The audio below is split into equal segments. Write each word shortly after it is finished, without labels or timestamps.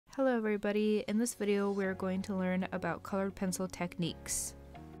Hello everybody, in this video we're going to learn about colored pencil techniques.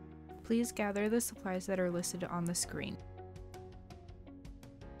 Please gather the supplies that are listed on the screen.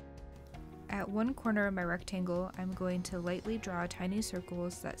 At one corner of my rectangle, I'm going to lightly draw tiny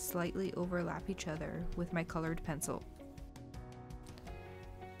circles that slightly overlap each other with my colored pencil.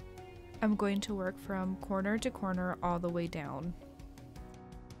 I'm going to work from corner to corner all the way down.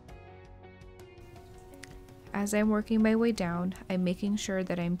 As I'm working my way down, I'm making sure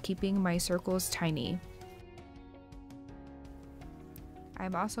that I'm keeping my circles tiny.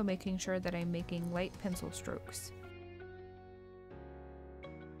 I'm also making sure that I'm making light pencil strokes.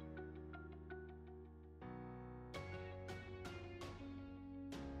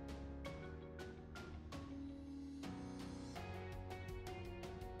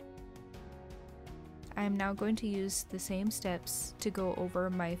 I am now going to use the same steps to go over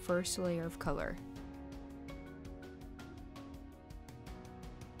my first layer of color.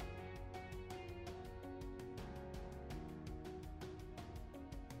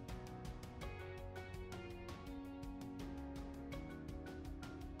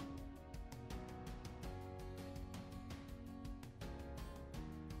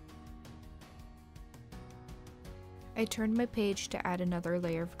 I turned my page to add another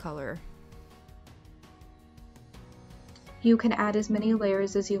layer of color. You can add as many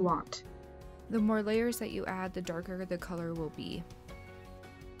layers as you want. The more layers that you add, the darker the color will be.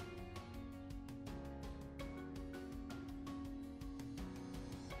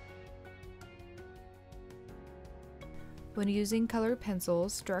 When using colored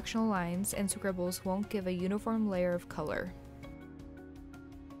pencils, directional lines and scribbles won't give a uniform layer of color.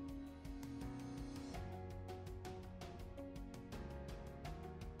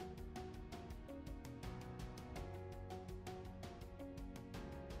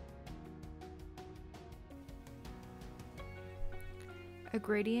 A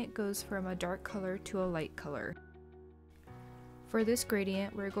gradient goes from a dark color to a light color. For this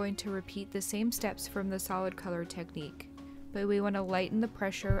gradient, we're going to repeat the same steps from the solid color technique, but we want to lighten the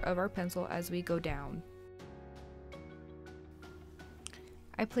pressure of our pencil as we go down.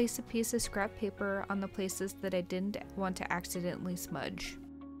 I placed a piece of scrap paper on the places that I didn't want to accidentally smudge.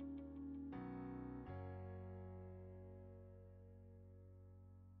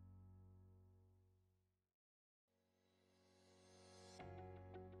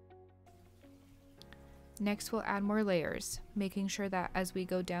 Next, we'll add more layers, making sure that as we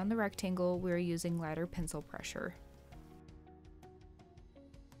go down the rectangle, we're using lighter pencil pressure.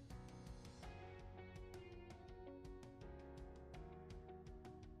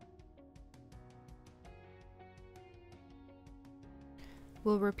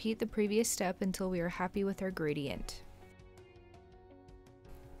 We'll repeat the previous step until we are happy with our gradient.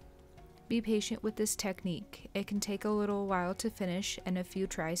 Be patient with this technique. It can take a little while to finish and a few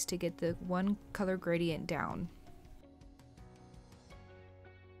tries to get the one color gradient down.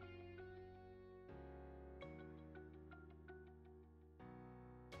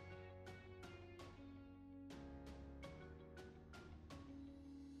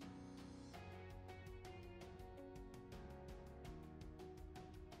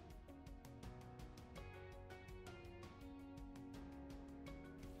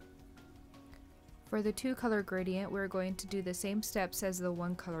 For the two color gradient, we're going to do the same steps as the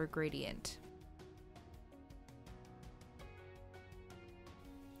one color gradient.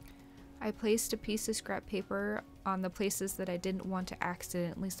 I placed a piece of scrap paper on the places that I didn't want to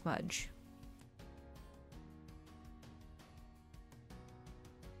accidentally smudge.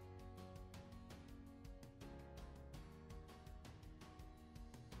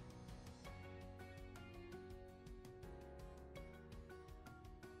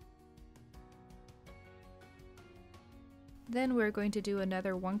 Then we're going to do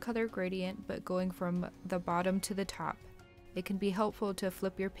another one color gradient, but going from the bottom to the top. It can be helpful to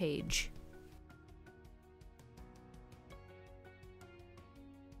flip your page.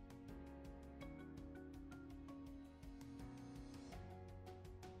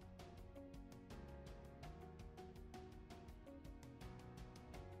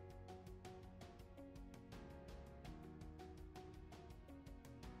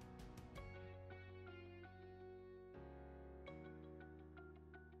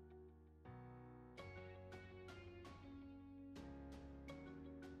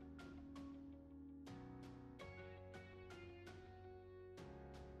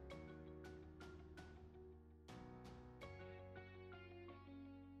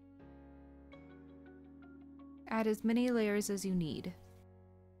 Add as many layers as you need.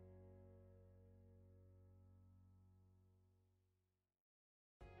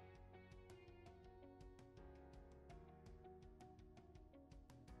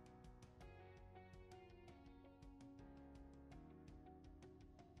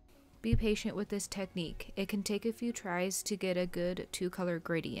 Be patient with this technique. It can take a few tries to get a good 2-color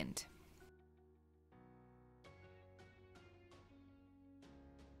gradient.